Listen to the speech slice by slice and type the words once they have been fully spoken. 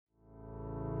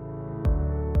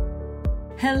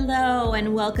Hello,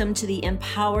 and welcome to the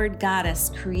Empowered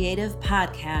Goddess Creative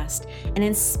Podcast, an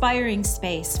inspiring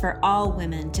space for all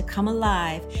women to come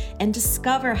alive and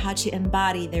discover how to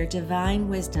embody their divine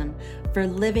wisdom for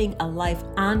living a life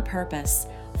on purpose,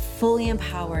 fully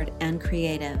empowered and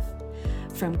creative.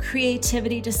 From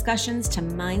creativity discussions to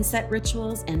mindset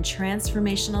rituals and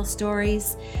transformational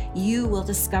stories, you will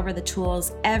discover the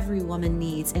tools every woman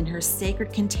needs in her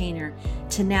sacred container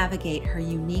to navigate her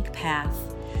unique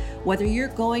path. Whether you're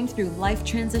going through life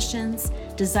transitions,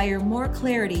 desire more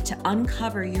clarity to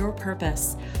uncover your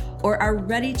purpose, or are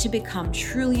ready to become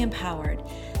truly empowered,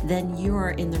 then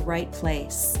you're in the right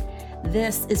place.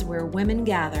 This is where women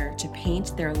gather to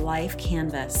paint their life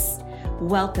canvas.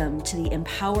 Welcome to the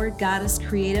Empowered Goddess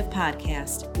Creative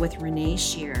Podcast with Renee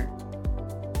Shear.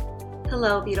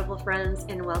 Hello, beautiful friends,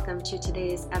 and welcome to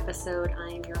today's episode. I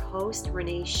am your host,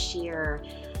 Renee Shear.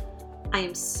 I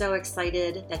am so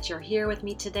excited that you're here with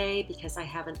me today because I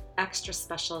have an extra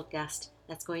special guest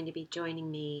that's going to be joining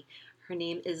me. Her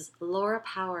name is Laura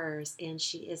Powers, and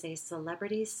she is a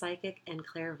celebrity psychic and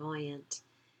clairvoyant.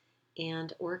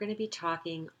 And we're going to be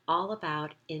talking all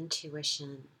about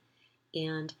intuition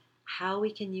and how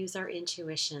we can use our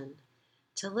intuition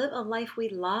to live a life we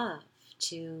love,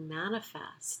 to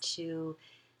manifest, to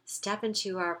step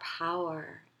into our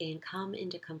power and come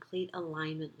into complete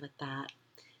alignment with that.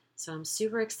 So I'm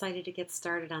super excited to get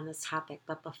started on this topic,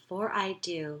 but before I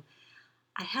do,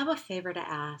 I have a favor to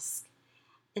ask,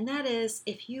 and that is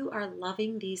if you are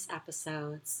loving these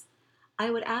episodes, I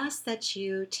would ask that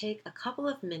you take a couple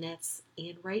of minutes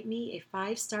and write me a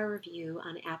 5-star review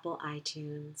on Apple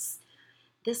iTunes.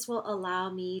 This will allow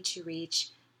me to reach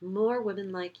more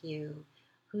women like you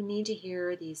who need to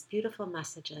hear these beautiful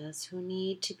messages, who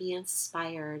need to be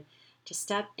inspired to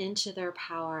step into their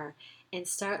power and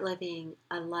start living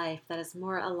a life that is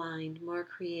more aligned, more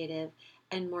creative,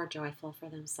 and more joyful for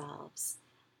themselves,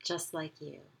 just like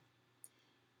you.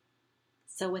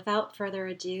 So without further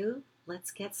ado,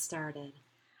 let's get started.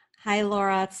 Hi,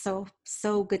 Laura. It's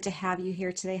so good to have you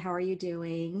here today. How are you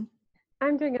doing?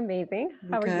 I'm doing amazing.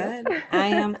 How are Good. you?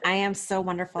 I am so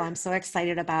wonderful. I'm so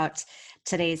excited about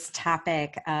today's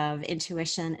topic of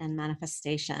intuition and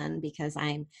manifestation because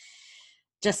I'm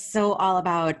just so all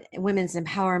about women's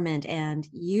empowerment and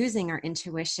using our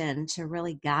intuition to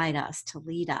really guide us, to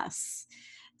lead us.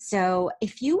 So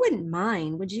if you wouldn't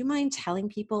mind, would you mind telling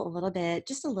people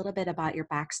just a little bit about your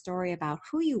backstory, about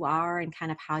who you are and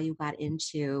kind of how you got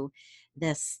into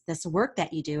this work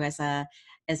that you do as a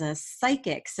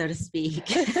psychic, so to speak?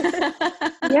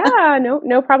 Yeah,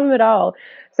 no problem at all.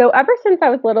 So ever since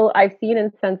I was little, I've seen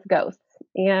and sensed ghosts.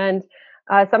 And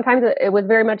sometimes it was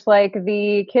very much like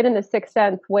the kid in the Sixth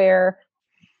Sense where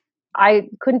I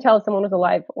couldn't tell if someone was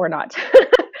alive or not.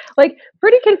 Like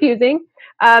pretty confusing.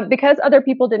 Because other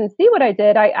people didn't see what I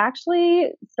did, I actually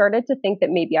started to think that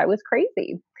maybe I was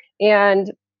crazy. And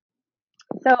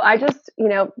so I just,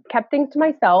 kept things to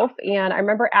myself. And I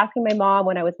remember asking my mom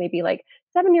when I was maybe like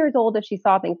 7 years old if she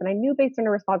saw things. And I knew based on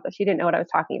her response that she didn't know what I was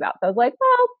talking about. So I was like,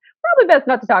 well, probably best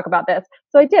not to talk about this.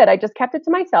 So I did. I just kept it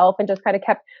to myself and just kind of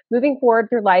kept moving forward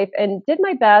through life and did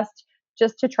my best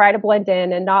just to try to blend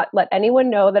in and not let anyone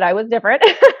know that I was different.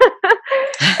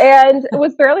 And it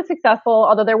was fairly successful,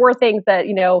 although there were things that,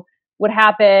 would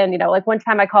happen. Like one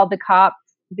time I called the cops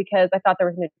because I thought there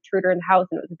was an intruder in the house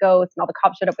and it was a ghost, and all the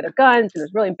cops showed up with their guns, and it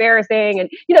was really embarrassing. And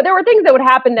there were things that would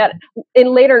happen that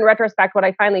in retrospect, when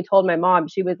I finally told my mom,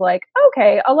 she was like,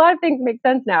 okay, a lot of things make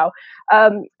sense now.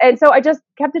 And so I just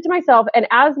kept it to myself. And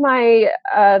as my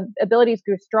abilities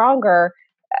grew stronger,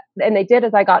 and they did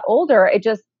as I got older, it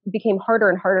just became harder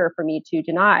and harder for me to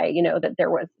deny, that there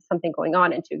was something going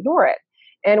on and to ignore it.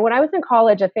 And when I was in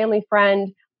college, a family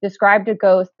friend described a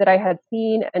ghost that I had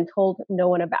seen and told no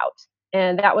one about.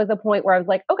 And that was a point where I was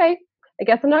like, okay, I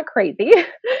guess I'm not crazy.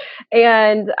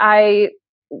 And I,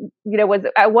 was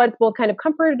at once both kind of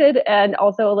comforted and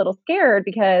also a little scared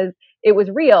because it was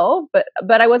real,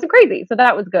 but I wasn't crazy. So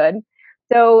that was good.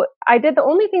 So I did the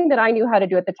only thing that I knew how to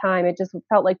do at the time. It just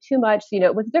felt like too much.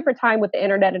 It was a different time with the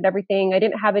internet and everything. I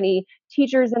didn't have any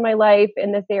teachers in my life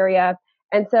in this area.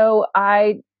 And so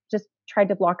I just tried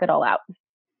to block it all out.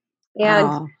 And,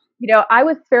 Wow. I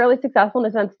was fairly successful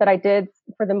in the sense that I did,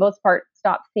 for the most part,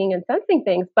 stop seeing and sensing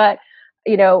things. But,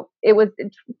 it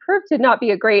proved to not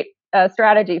be a great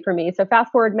strategy for me. So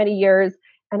fast forward many years,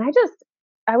 and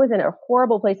I was in a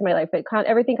horrible place in my life.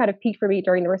 Everything kind of peaked for me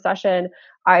during the recession.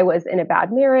 I was in a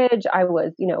bad marriage. I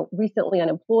was, recently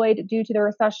unemployed due to the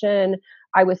recession.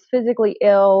 I was physically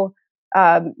ill.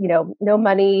 No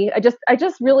money. I just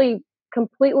really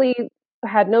completely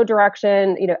had no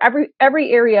direction.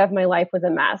 Every area of my life was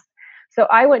a mess. So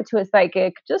I went to a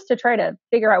psychic just to try to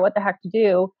figure out what the heck to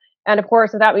do. And of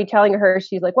course, without me telling her,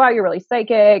 she's like, wow, you're really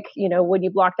psychic. When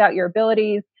you blocked out your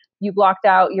abilities, you blocked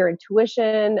out your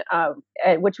intuition,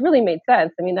 which really made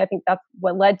sense. I mean, I think that's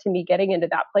what led to me getting into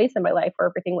that place in my life where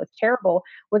everything was terrible,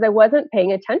 was I wasn't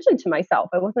paying attention to myself.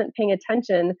 I wasn't paying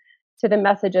attention to the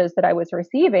messages that I was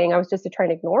receiving. I was just trying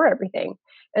to ignore everything.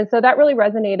 And so that really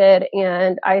resonated.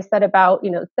 And I set about,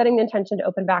 setting the intention to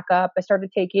open back up. I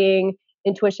started taking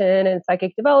intuition and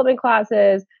psychic development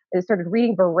classes. I started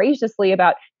reading voraciously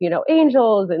about,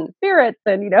 angels and spirits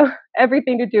and,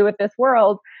 everything to do with this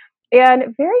world.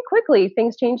 And very quickly,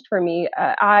 things changed for me.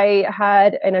 I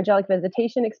had an angelic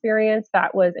visitation experience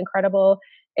that was incredible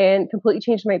and completely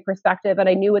changed my perspective. And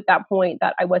I knew at that point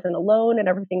that I wasn't alone and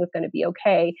everything was going to be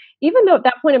okay. Even though at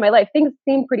that point in my life, things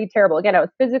seemed pretty terrible. Again, I was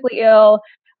physically ill.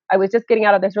 I was just getting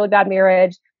out of this really bad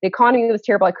marriage. The economy was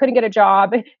terrible. I couldn't get a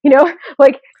job.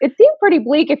 Like it seemed pretty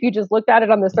bleak if you just looked at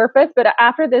it on the surface. But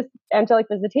after this angelic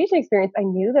visitation experience, I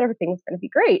knew that everything was going to be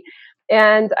great.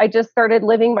 And I just started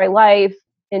living my life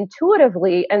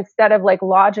intuitively instead of like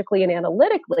logically and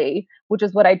analytically, which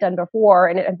is what I'd done before.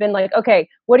 And it had been like, okay,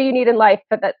 what do you need in life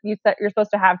that you're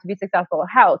supposed to have to be successful? A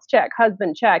house, check.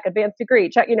 Husband, check. Advanced degree,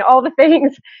 check. All the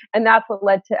things. And that's what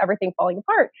led to everything falling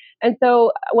apart. And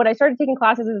so when I started taking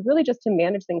classes, it was really just to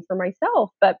manage things for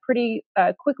myself. But pretty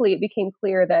quickly, it became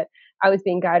clear that I was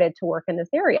being guided to work in this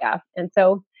area. And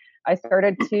so I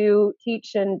started to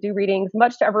teach and do readings,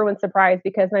 much to everyone's surprise,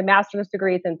 because my master's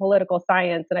degree is in political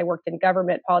science and I worked in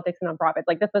government, politics, and nonprofits.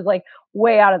 Like this was like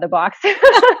way out of the box. And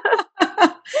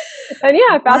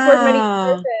yeah, fast forward many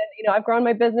years and, I've grown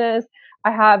my business. I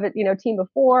have, team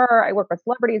before. I work with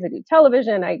celebrities. I do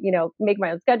television. I, make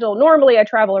my own schedule. Normally I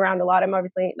travel around a lot. I'm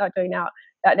obviously not doing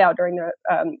that now during the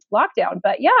lockdown.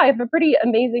 But yeah, I have a pretty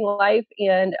amazing life.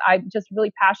 And I'm just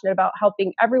really passionate about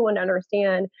helping everyone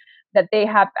understand that they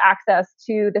have access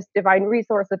to this divine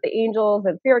resource with the angels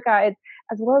and spirit guides,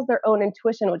 as well as their own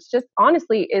intuition, which just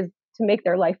honestly is to make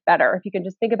their life better. If you can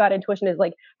just think about intuition as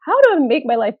like, how do I make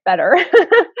my life better?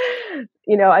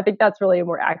 I think that's really a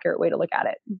more accurate way to look at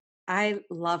it. I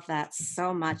love that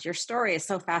so much. Your story is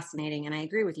so fascinating. And I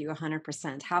agree with you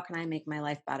 100%. How can I make my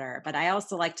life better? But I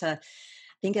also like to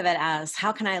think of it as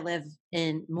how can I live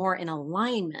more in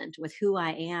alignment with who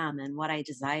I am and what I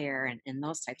desire and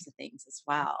those types of things as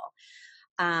well.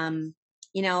 Um,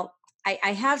 you know,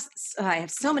 I have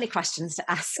so many questions to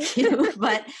ask you,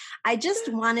 but I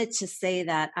just wanted to say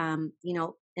that, and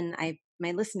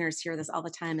my listeners hear this all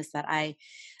the time, is that I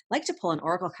like to pull an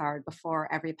oracle card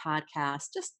before every podcast,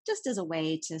 just as a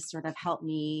way to sort of help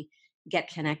me get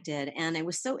connected. And it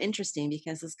was so interesting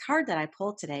because this card that I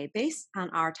pulled today, based on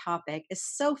our topic, is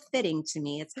so fitting to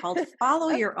me. It's called Follow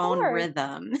Your Own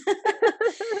Rhythm.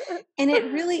 And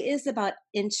it really is about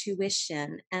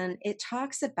intuition. And it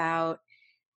talks about,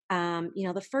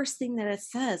 the first thing that it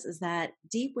says is that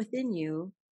deep within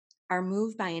you are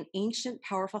moved by an ancient,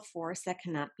 powerful force that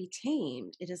cannot be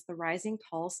tamed. It is the rising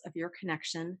pulse of your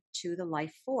connection to the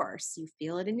life force. You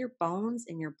feel it in your bones,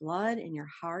 in your blood, in your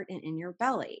heart, and in your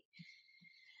belly.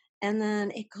 And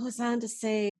then it goes on to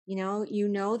say, you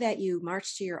know that you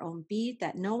march to your own beat,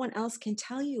 that no one else can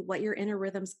tell you what your inner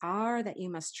rhythms are, that you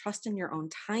must trust in your own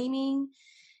timing.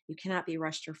 You cannot be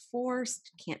rushed or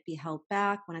forced, can't be held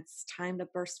back. When it's time to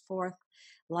burst forth,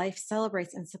 life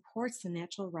celebrates and supports the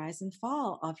natural rise and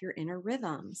fall of your inner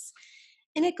rhythms.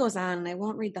 And it goes on, and I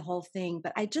won't read the whole thing,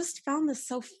 but I just found this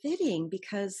so fitting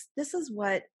because this is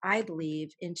what I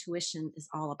believe intuition is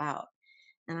all about.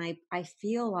 And I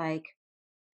feel like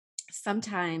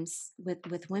sometimes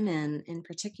with women in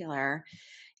particular,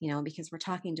 because we're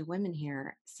talking to women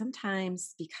here,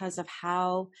 sometimes because of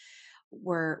how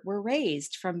we're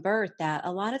raised from birth, that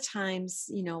a lot of times,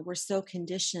 we're so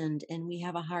conditioned and we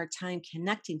have a hard time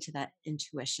connecting to that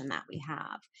intuition that we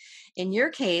have. In your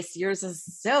case, yours is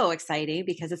so exciting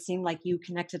because it seemed like you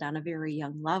connected on a very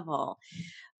young level.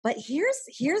 But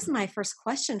here's my first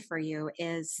question for you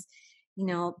is,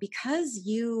 because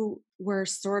you were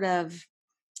sort of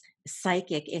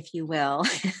psychic, if you will,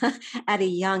 at a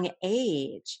young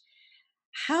age,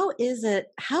 how does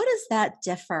that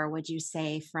differ, would you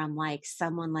say, from like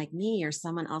someone like me or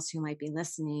someone else who might be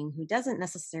listening who doesn't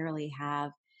necessarily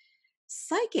have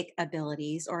psychic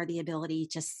abilities or the ability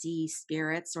to see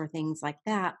spirits or things like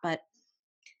that, but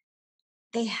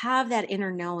they have that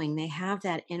inner knowing, they have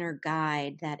that inner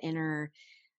guide, that inner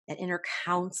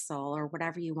counsel, or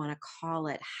whatever you want to call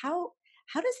it. How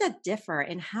does that differ,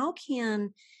 and how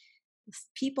can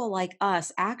people like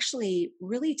us actually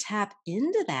really tap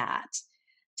into that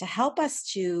to help us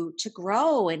to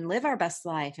grow and live our best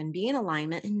life and be in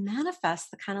alignment and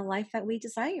manifest the kind of life that we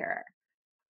desire?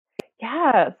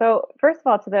 Yeah. So first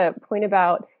of all, to the point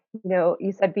about,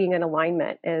 you said being in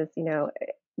alignment is,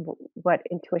 what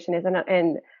intuition is.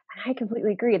 And I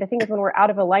completely agree. The thing is, when we're out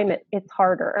of alignment, it's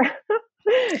harder.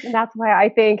 And that's why I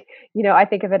think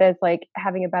of it as like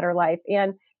having a better life.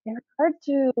 And in regard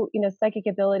to, psychic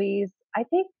abilities, I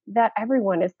think that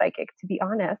everyone is psychic, to be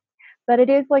honest, but it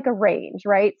is like a range,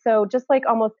 right? So just like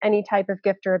almost any type of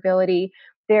gift or ability,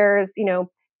 there's,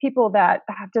 people that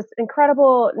have just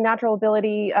incredible natural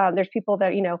ability. There's people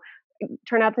that,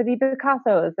 turn out to be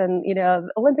Picassos and,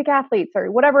 Olympic athletes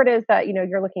or whatever it is that,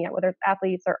 you're looking at, whether it's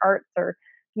athletes or arts or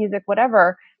music,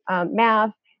 whatever,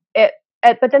 math. It,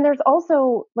 but then there's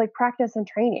also like practice and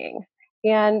training.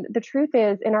 And the truth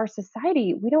is, in our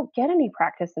society, we don't get any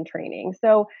practice and training.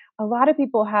 So a lot of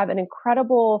people have an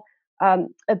incredible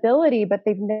ability, but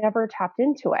they've never tapped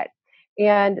into it.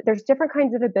 And there's different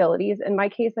kinds of abilities. In my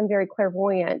case, I'm very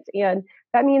clairvoyant. And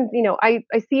that means, I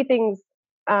see things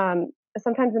um,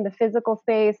 sometimes in the physical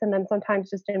space and then sometimes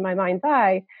just in my mind's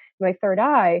eye, my third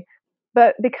eye.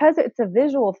 But because it's a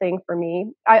visual thing for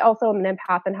me, I also am an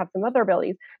empath and have some other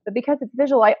abilities. But because it's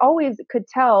visual, I always could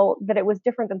tell that it was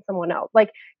different than someone else.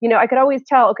 Like, I could always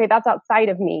tell, okay, that's outside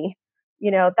of me.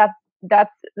 That's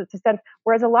a sense.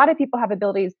 Whereas a lot of people have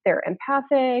abilities, they're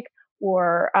empathic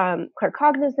or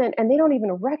claircognizant, and they don't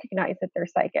even recognize that they're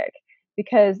psychic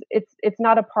because it's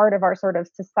not a part of our sort of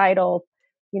societal,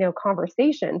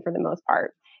 conversation for the most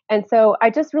part. And so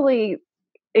I just really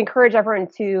encourage everyone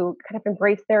to kind of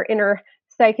embrace their inner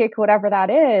psychic, whatever that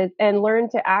is, and learn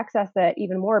to access it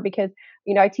even more because,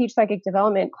 I teach psychic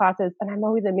development classes and I'm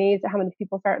always amazed at how many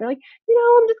people start and they're like,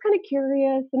 I'm just kind of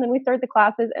curious. And then we start the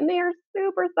classes and they are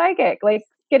super psychic, like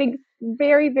getting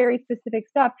very, very specific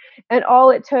stuff. And all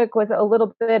it took was a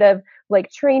little bit of like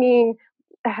training,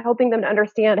 helping them to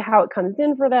understand how it comes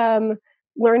in for them,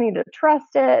 learning to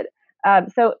trust it.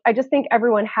 So I just think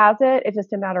everyone has it. It's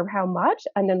just a matter of how much,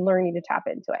 and then learning to tap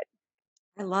into it.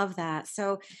 I love that.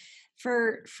 So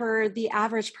for the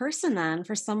average person then,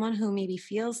 for someone who maybe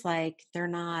feels like they're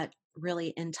not really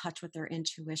in touch with their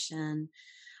intuition,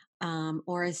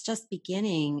 or is just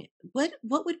beginning, what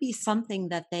would be something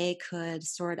that they could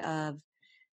sort of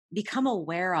become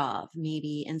aware of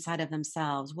maybe inside of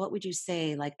themselves? What would you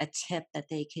say, like a tip that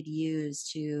they could use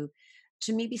to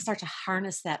maybe start to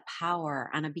harness that power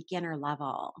on a beginner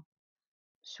level?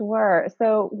 Sure.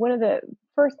 So one of the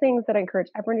first things that I encourage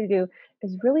everyone to do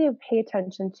is really pay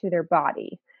attention to their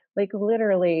body. Like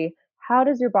literally, how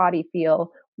does your body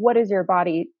feel? What is your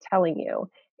body telling you?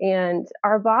 And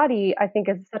our body, I think,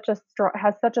 is such a strong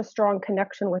has such a strong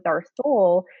connection with our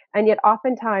soul, and yet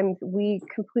oftentimes we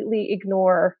completely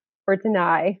ignore or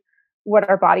deny what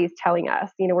our body is telling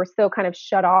us. We're so kind of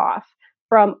shut off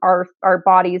from our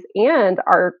bodies and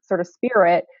our sort of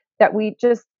spirit that we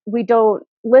don't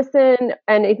listen,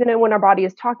 and even when our body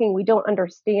is talking, we don't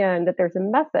understand that there's a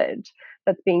message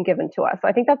that's being given to us. So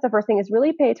I think that's the first thing, is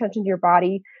really pay attention to your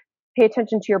body. Pay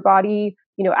attention to your body,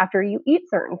 after you eat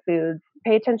certain foods.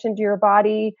 Pay attention to your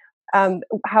body,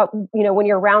 how, when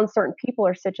you're around certain people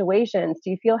or situations. Do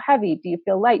you feel heavy? Do you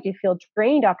feel light? Do you feel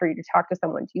drained after you talk to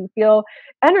someone? Do you feel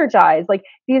energized? Like,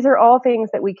 these are all things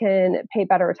that we can pay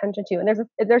better attention to. And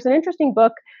there's an interesting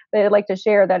book that I'd like to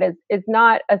share that is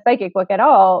not a psychic book at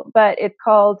all, but it's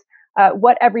called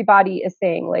What Everybody Is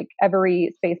Saying, like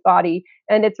every space body.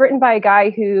 And it's written by a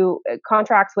guy who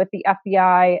contracts with the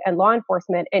FBI and law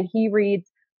enforcement, and he reads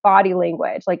body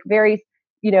language, like very,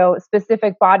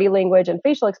 specific body language and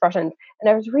facial expressions. And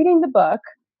I was reading the book,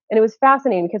 and it was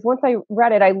fascinating because once I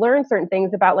read it, I learned certain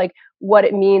things about like what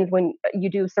it means when you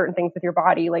do certain things with your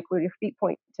body, like when your feet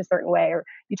point to a certain way or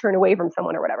you turn away from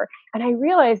someone or whatever. And I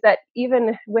realized that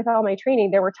even with all my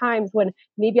training, there were times when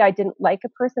maybe I didn't like a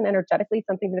person energetically,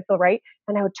 something didn't feel right,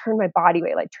 and I would turn my body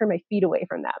away, like turn my feet away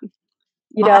from them. So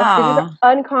these are Wow.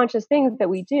 unconscious things that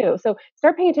we do. So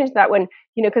start paying attention to that when,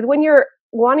 because when you're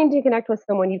wanting to connect with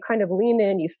someone, you kind of lean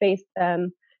in, you face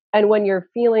them. And when you're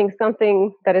feeling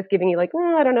something that is giving you like,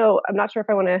 I don't know, I'm not sure if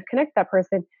I want to connect with that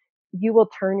person, you will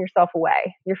turn yourself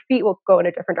away. Your feet will go in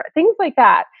a different direction, things like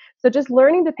that. So just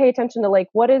learning to pay attention to like,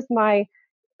 what is my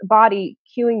body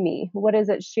cueing me? What is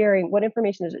it sharing? What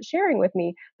information is it sharing with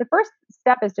me? The first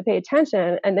step is to pay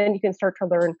attention, and then you can start to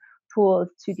learn tools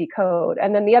to decode.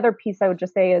 And then the other piece I would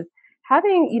just say is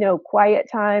having, quiet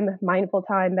time, mindful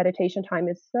time, meditation time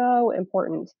is so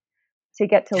important to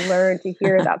get to learn to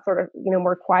hear that sort of,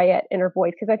 more quiet inner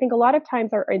voice. Because I think a lot of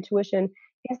times our intuition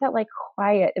is that like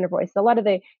quiet inner voice. A lot of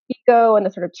the ego and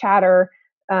the sort of chatter,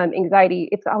 anxiety,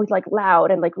 it's always like loud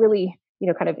and like really,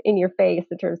 kind of in your face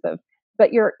in terms of,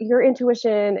 but your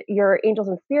intuition, your angels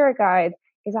and spirit guides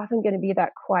is often going to be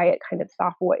that quiet kind of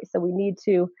soft voice. So we need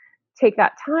to take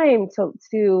that time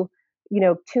to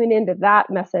tune into that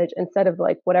message instead of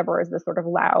like whatever is the sort of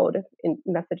loud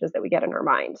messages that we get in our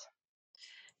mind.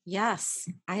 Yes,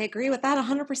 I agree with that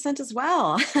 100% as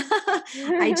well.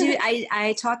 I do.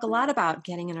 I talk a lot about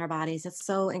getting in our bodies.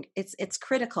 It's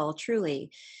critical,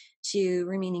 truly, to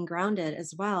remaining grounded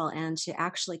as well, and to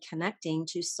actually connecting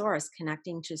to source,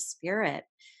 connecting to spirit,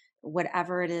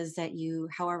 whatever it is that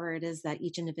however it is that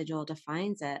each individual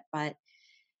defines it. But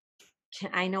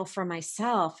I know for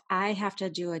myself, I have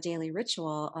to do a daily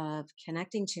ritual of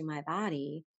connecting to my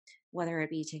body, whether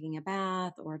it be taking a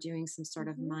bath or doing some sort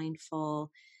of Mhm. mindful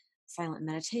silent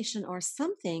meditation or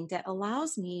something that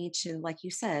allows me to, like you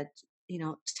said,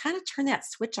 to kind of turn that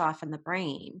switch off in the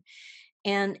brain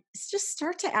and just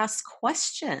start to ask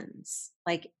questions.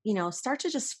 Like, start to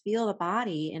just feel the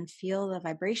body and feel the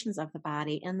vibrations of the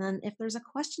body. And then if there's a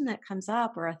question that comes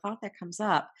up or a thought that comes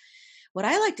up, what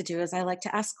I like to do is I like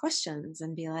to ask questions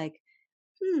and be like,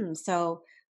 so,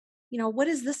 what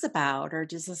is this about? Or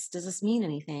does this mean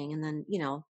anything? And then,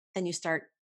 then you start,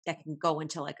 that can go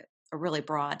into like a really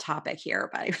broad topic here,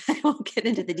 but I won't get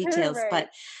into the details. Right. But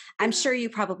I'm sure you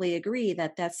probably agree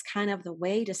that that's kind of the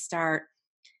way to start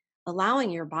allowing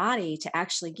your body to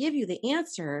actually give you the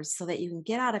answers so that you can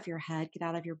get out of your head, get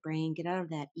out of your brain, get out of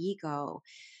that ego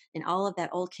and all of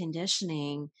that old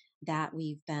conditioning that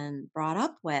we've been brought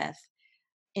up with,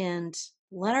 and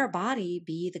let our body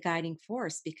be the guiding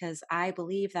force, because I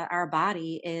believe that our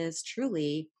body is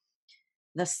truly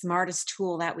the smartest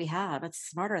tool that we have. It's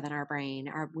smarter than our brain.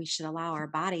 We should allow our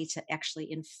body to actually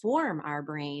inform our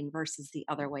brain versus the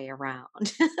other way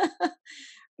around.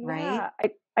 Right? Yeah, I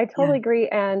Yeah. totally agree.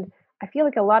 And I feel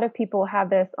like a lot of people have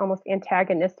this almost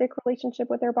antagonistic relationship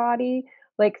with their body.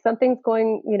 Like something's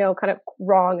going, kind of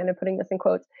wrong, and I'm putting this in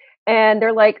quotes. And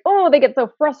they're like, oh, they get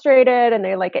so frustrated and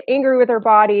they like get angry with their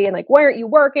body and like, why aren't you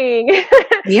working?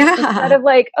 Instead Yeah. of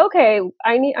like, okay,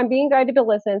 I'm being guided to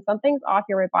listen. Something's off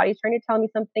here. My body's trying to tell me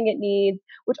something it needs,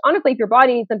 which honestly, if your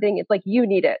body needs something, it's like you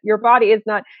need it. Your body is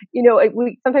not,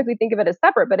 sometimes we think of it as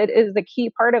separate, but it is a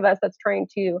key part of us that's trying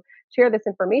to share this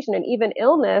information. And even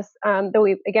illness, though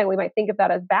we might think of that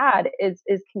as bad, is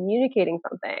communicating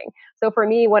something. So for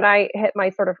me, when I hit my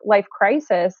sort of life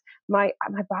crisis, my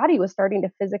body was starting to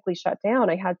physically shut down.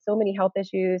 I had so many health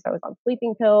issues. I was on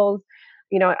sleeping pills.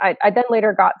 I then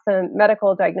later got some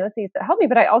medical diagnoses that helped me,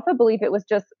 but I also believe it was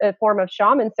just a form of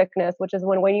shaman sickness, which is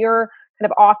when you're kind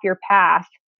of off your path,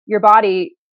 your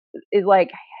body is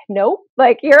like, nope,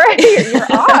 like you're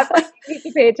off, like you need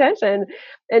to pay attention.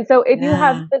 And so if you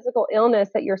have Yeah. physical illness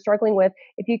that you're struggling with,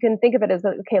 if you can think of it as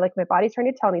okay, like my body's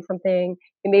trying to tell me something,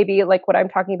 it may be like what I'm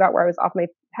talking about where I was off my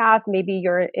path, maybe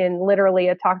you're in literally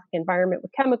a toxic environment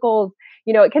with chemicals,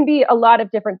 it can be a lot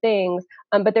of different things.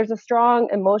 But there's a strong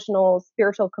emotional,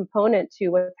 spiritual component to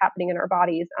what's happening in our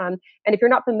bodies. And if you're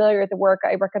not familiar with the work,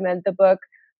 I recommend the book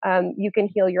You Can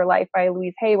Heal Your Life by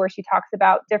Louise Hay, where she talks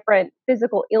about different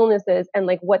physical illnesses and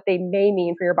like what they may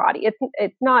mean for your body.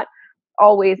 It's not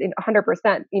always in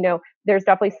 100%. There's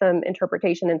definitely some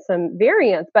interpretation and some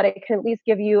variance, but it can at least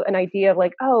give you an idea of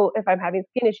like, oh, if I'm having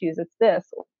skin issues, it's this,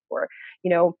 or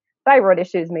thyroid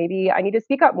issues, maybe I need to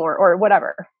speak up more, or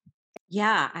whatever.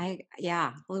 Yeah,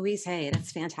 Louise Hay,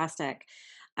 that's fantastic.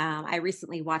 I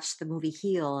recently watched the movie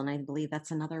Heal, and I believe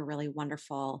that's another really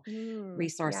wonderful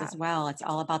resource as Yes. well. It's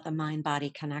all about the mind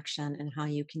body connection and how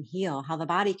you can heal, how the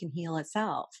body can heal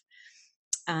itself.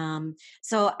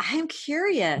 So I'm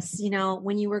curious,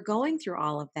 when you were going through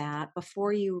all of that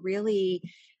before you really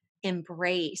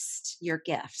embraced your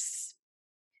gifts,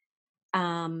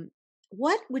 um,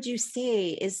 what would you say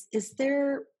is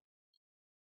there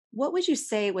what would you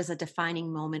say was a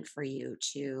defining moment for you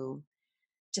to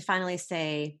finally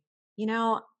say, you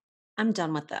know, I'm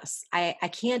done with this. I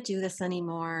can't do this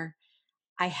anymore.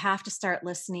 I have to start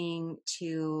listening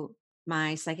to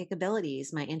my psychic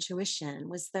abilities, my intuition.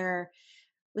 Was there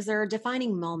a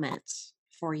defining moment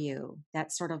for you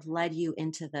that sort of led you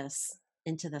into this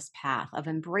path of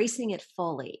embracing it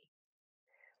fully?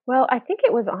 Well, I think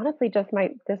it was honestly just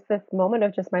this moment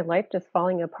of just my life just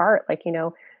falling apart. Like,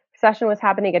 recession was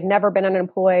happening. I'd never been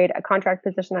unemployed. A contract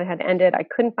position I had ended. I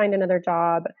couldn't find another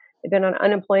job. I'd been on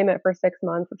unemployment for 6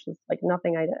 months, which was like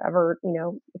nothing I'd ever,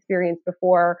 experienced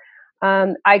before.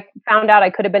 I found out I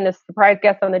could have been the surprise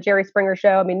guest on the Jerry Springer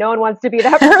show. I mean, no one wants to be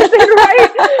that person,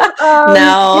 right?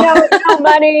 No. No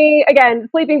money, again,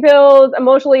 sleeping pills,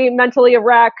 emotionally, mentally a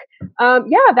wreck.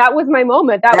 Yeah, that was my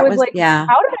moment. That That was was, like, yeah.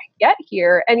 how did I get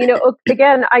here? And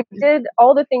again, I did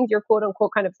all the things you're quote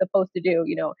unquote kind of supposed to do.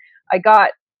 I got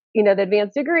the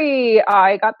advanced degree,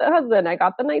 I got the husband, I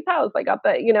got the nice house, I got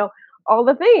the all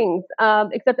the things.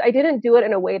 Except I didn't do it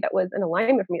in a way that was in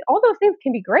alignment for me. All those things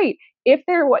can be great if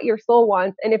they're what your soul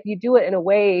wants and if you do it in a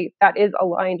way that is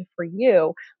aligned for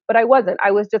you. But I wasn't.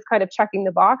 I was just kind of checking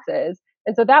the boxes.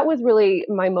 And so that was really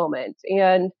my moment.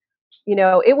 And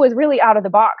it was really out of the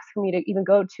box for me to even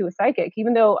go to a psychic,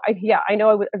 even though I know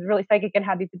I was really psychic and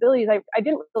had these abilities. I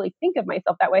didn't really think of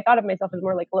myself that way. I thought of myself as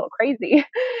more like a little crazy.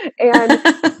 And,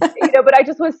 but I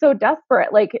just was so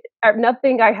desperate. Like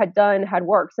nothing I had done had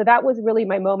worked. So that was really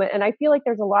my moment. And I feel like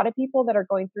there's a lot of people that are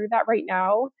going through that right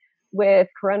now with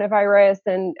coronavirus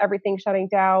and everything shutting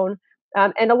down.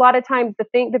 And a lot of times,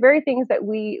 the very things that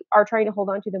we are trying to hold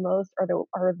on to the most are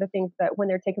the things that, when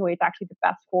they're taken away, it's actually the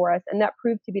best for us. And that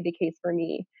proved to be the case for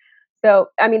me. So,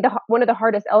 I mean, one of the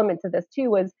hardest elements of this too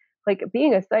was like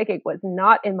being a psychic was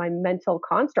not in my mental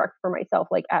construct for myself,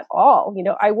 like at all.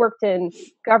 I worked in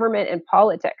government and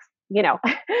politics. That's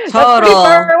pretty far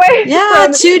Total. away Yeah,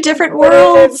 from two different intuitive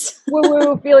worlds.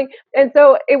 woo-woo feeling. And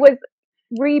so it was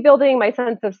rebuilding my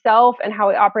sense of self and how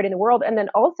I operate in the world, and then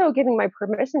also giving myself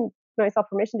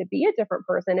permission to be a different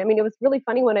person. I mean, it was really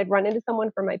funny when I'd run into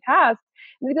someone from my past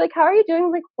and they'd be like, "How are you doing?"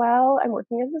 I'm like, "Well, I'm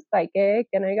working as a psychic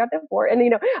and I got divorced."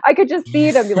 And I could just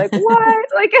see them be like, "What?"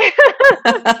 Like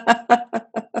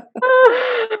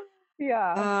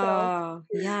yeah. So Oh,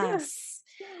 yes.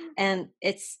 And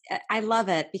I love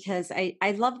it because I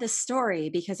love this story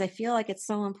because I feel like it's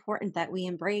so important that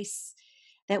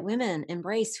that women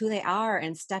embrace who they are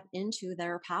and step into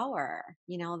their power.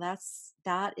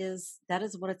 That is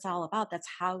what it's all about. That's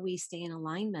how we stay in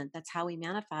alignment. That's how we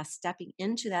manifest, stepping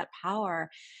into that power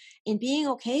and being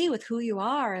okay with who you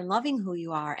are and loving who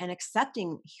you are and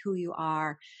accepting who you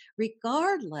are,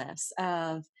 regardless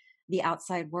of the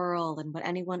outside world and what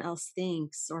anyone else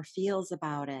thinks or feels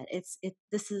about it.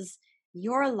 This is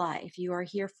your life. You are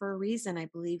here for a reason. I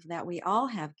believe that we all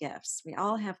have gifts. We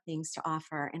all have things to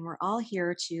offer, and we're all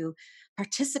here to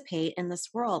participate in this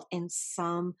world in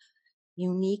some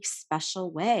unique,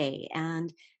 special way.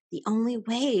 And the only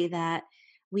way that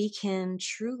we can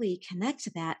truly connect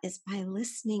to that is by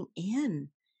listening in. mhm.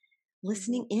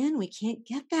 Listening in. We can't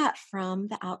get that from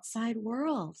the outside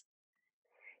world.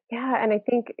 Yeah, and I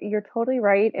think you're totally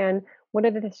right. And one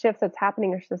of the shifts that's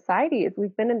happening in society is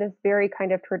we've been in this very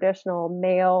kind of traditional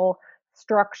male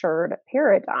structured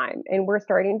paradigm, and we're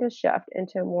starting to shift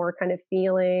into a more kind of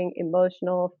feeling,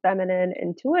 emotional, feminine,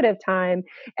 intuitive time.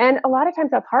 And a lot of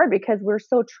times that's hard because we're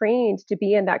so trained to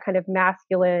be in that kind of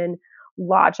masculine,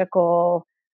 logical,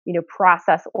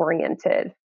 process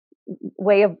oriented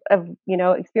way of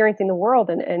experiencing the world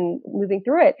and moving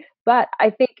through it. But I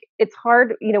think it's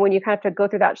hard, when you kind of have to go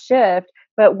through that shift.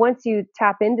 But once you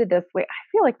tap into this way, I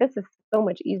feel like this is so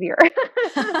much easier.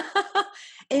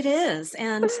 It is.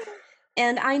 And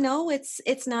I know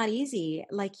it's not easy.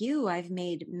 Like you, I've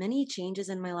made many changes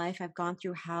in my life. I've gone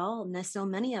through hell, and so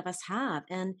many of us have.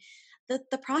 And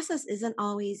the process isn't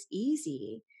always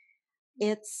easy.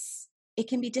 It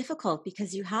can be difficult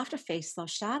because you have to face those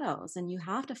shadows and you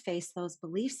have to face those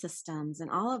belief systems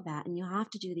and all of that, and you have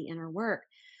to do the inner work.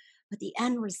 But the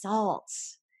end result,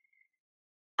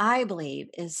 I believe,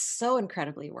 is so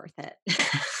incredibly worth it.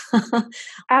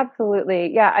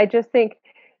 Absolutely. Yeah. I just think,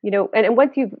 and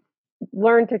once you've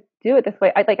learned to do it this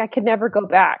way, I could never go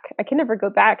back. I can never go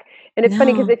back. And it's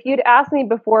funny because No. if you'd asked me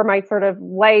before my sort of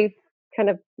life kind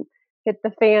of hit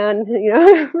the fan,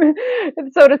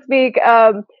 so to speak,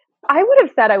 I would have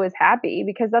said I was happy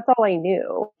because that's all I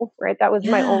knew, right? That was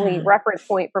my only Yeah. reference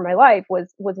point for my life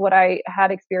was what I had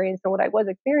experienced and what I was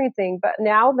experiencing. But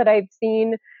now that I've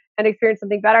seen and experienced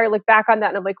something better, I look back on that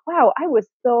and I'm like, wow, I was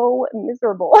so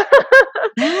miserable.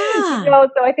 Yeah.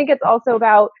 So I think it's also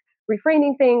about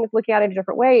reframing things, looking at it a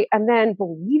different way, and then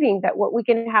believing that what we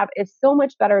can have is so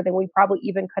much better than we probably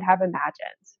even could have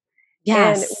imagined.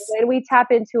 And Yes. when we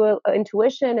tap into a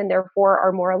intuition and therefore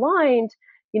are more aligned,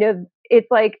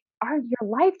 it's like your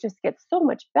life just gets so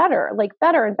much better, like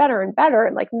better and better and better,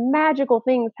 and like magical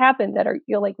things happen that are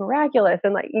feel like miraculous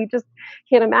and like you just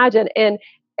can't imagine. And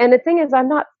the thing is, I'm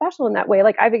not special in that way.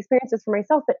 Like I've experienced this for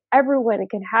myself, but everyone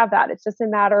can have that. It's just a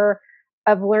matter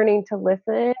of learning to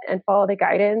listen and follow the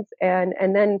guidance and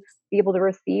then be able to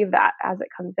receive that as it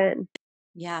comes in.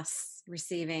 Yes.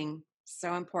 Receiving.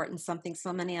 So important. Something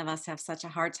so many of us have such a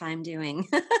hard time doing.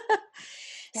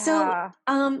 So, Yeah.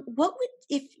 what would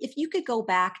if you could go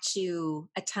back to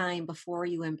a time before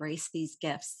you embrace these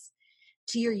gifts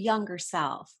to your younger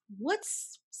self,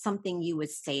 what's something you would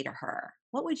say to her?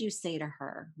 What would you say to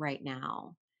her right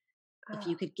now if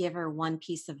you could give her one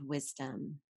piece of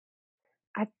wisdom?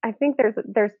 I think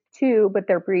there's two, but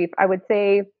they're brief. I would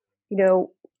say, you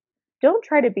know, don't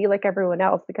try to be like everyone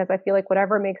else because I feel like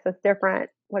whatever makes us different,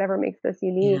 whatever makes us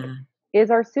unique, Yeah.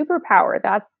 is our superpower.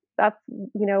 That's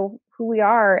who we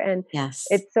are, and Yes.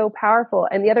 it's so powerful.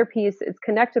 And the other piece is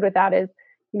connected with that is,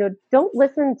 don't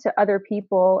listen to other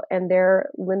people and their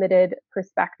limited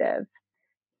perspective,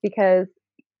 because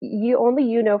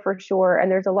you know for sure.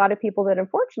 And there's a lot of people that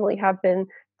unfortunately have been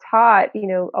taught,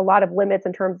 a lot of limits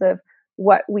in terms of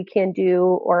what we can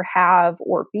do or have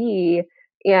or be.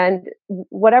 And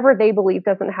whatever they believe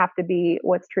doesn't have to be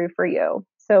what's true for you.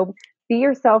 So be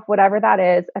yourself, whatever that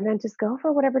is, and then just go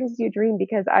for whatever it is you dream,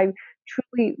 because I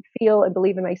truly feel and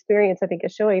believe in my experience, I think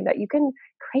is showing that you can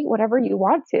create whatever you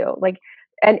want to.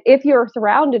 And if you're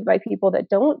surrounded by people that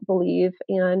don't believe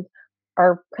and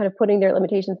are kind of putting their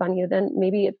limitations on you, then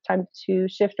maybe it's time to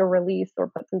shift or release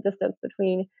or put some distance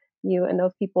between you and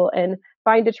those people, and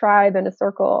find a tribe and a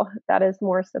circle that is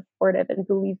more supportive and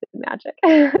believes in magic.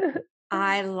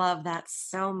 I love that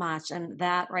so much. And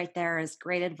that right there is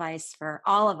great advice for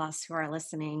all of us who are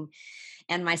listening,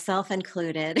 and myself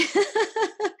included.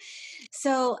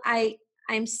 So I'm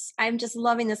just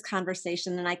loving this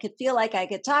conversation, and I could feel like I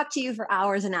could talk to you for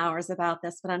hours and hours about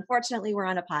this, but unfortunately we're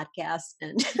on a podcast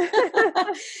and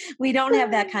we don't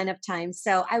have that kind of time.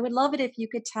 So I would love it if you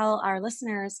could tell our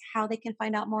listeners how they can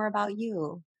find out more about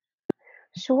you.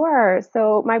 Sure.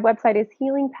 So my website is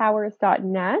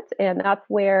healingpowers.net, and that's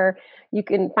where you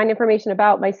can find information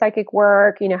about my psychic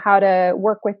work, how to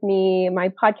work with me, my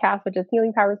podcast, which is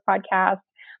Healing Powers Podcast.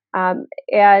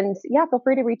 And yeah, feel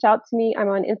free to reach out to me. I'm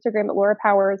on Instagram at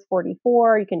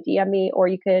LauraPowers44. You can DM me, or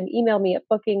you can email me at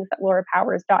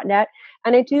bookings@laurapowers.net.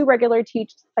 And I do regularly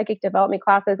teach psychic development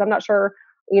classes. I'm not sure,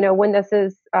 when this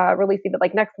is releasing, but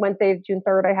like next Wednesday, June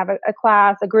 3rd, I have a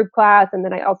class, a group class, and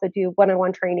then I also do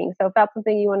one-on-one training. So if that's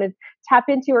something you want to tap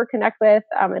into or connect with,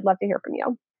 I'd love to hear from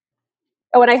you.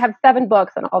 Oh, and I have 7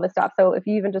 books on all this stuff. So if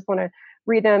you even just want to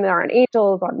read them, they're on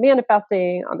angels, on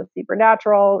manifesting, on the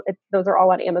supernatural. Those are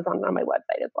all on Amazon and on my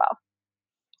website as well.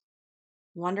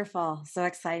 Wonderful. So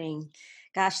exciting.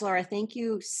 Gosh, Laura, thank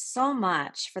you so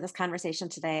much for this conversation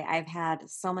today. I've had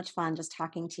so much fun just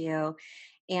talking to you,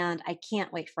 and I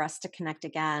can't wait for us to connect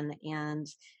again. And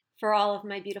for all of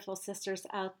my beautiful sisters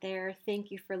out there,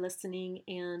 thank you for listening,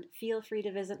 and feel free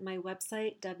to visit my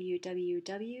website,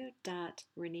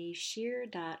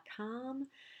 www.reneeshear.com.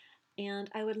 And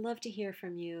I would love to hear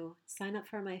from you. Sign up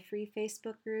for my free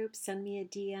Facebook group, send me a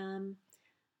DM.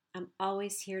 I'm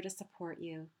always here to support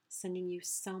you. Sending you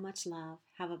so much love.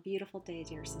 Have a beautiful day,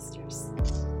 dear sisters.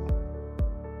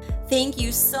 Thank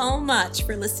you so much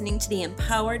for listening to the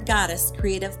Empowered Goddess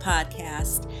Creative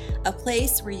Podcast, a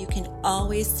place where you can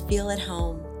always feel at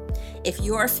home. If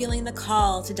you're feeling the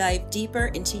call to dive deeper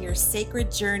into your sacred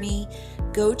journey,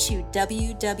 go to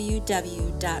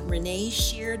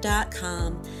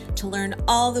www.reneeshear.com to learn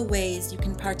all the ways you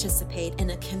can participate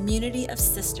in a community of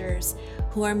sisters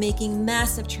who are making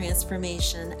massive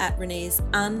transformation at Renee's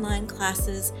online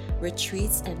classes,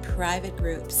 retreats, and private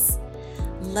groups.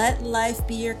 Let life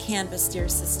be your canvas, dear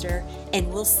sister,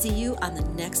 and we'll see you on the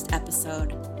next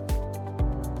episode.